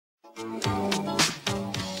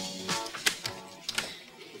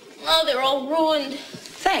Oh, they're all ruined.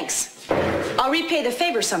 Thanks. I'll repay the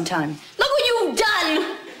favor sometime. Look what you've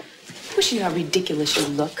done! I wish you knew how ridiculous you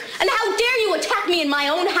look. And how dare you attack me in my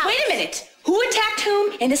own house? Wait a minute. Who attacked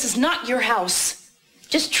whom? And this is not your house.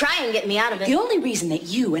 Just try and get me out of it. The only reason that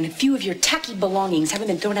you and a few of your tacky belongings haven't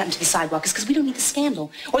been thrown out into the sidewalk is because we don't need the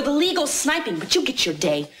scandal or the legal sniping, but you'll get your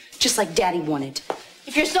day, just like Daddy wanted.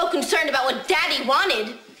 If you're so concerned about what Daddy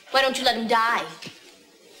wanted, why don't you let him die?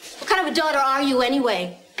 What kind of a daughter are you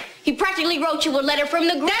anyway? He practically wrote you a letter from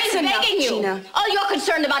the grave begging you. Gina. All you're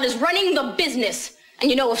concerned about is running the business. And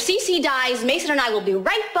you know, if Cece dies, Mason and I will be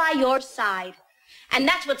right by your side. And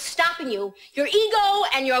that's what's stopping you, your ego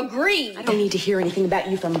and your greed. I don't need to hear anything about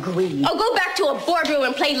you from greed. Oh, go back to a boardroom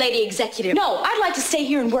and play lady executive. No, I'd like to stay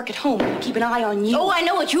here and work at home and keep an eye on you. Oh, I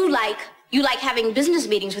know what you like. You like having business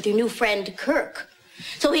meetings with your new friend, Kirk.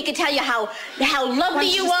 So he could tell you how lovely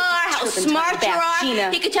you are, how smart you are.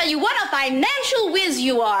 Gina. He could tell you what a financial whiz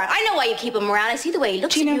you are. I know why you keep him around. I see the way he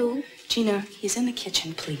looks at you. Gina, he's in the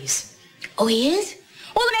kitchen, please. Oh, he is?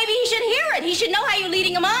 Well, then maybe he should hear it. He should know how you're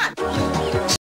leading him on.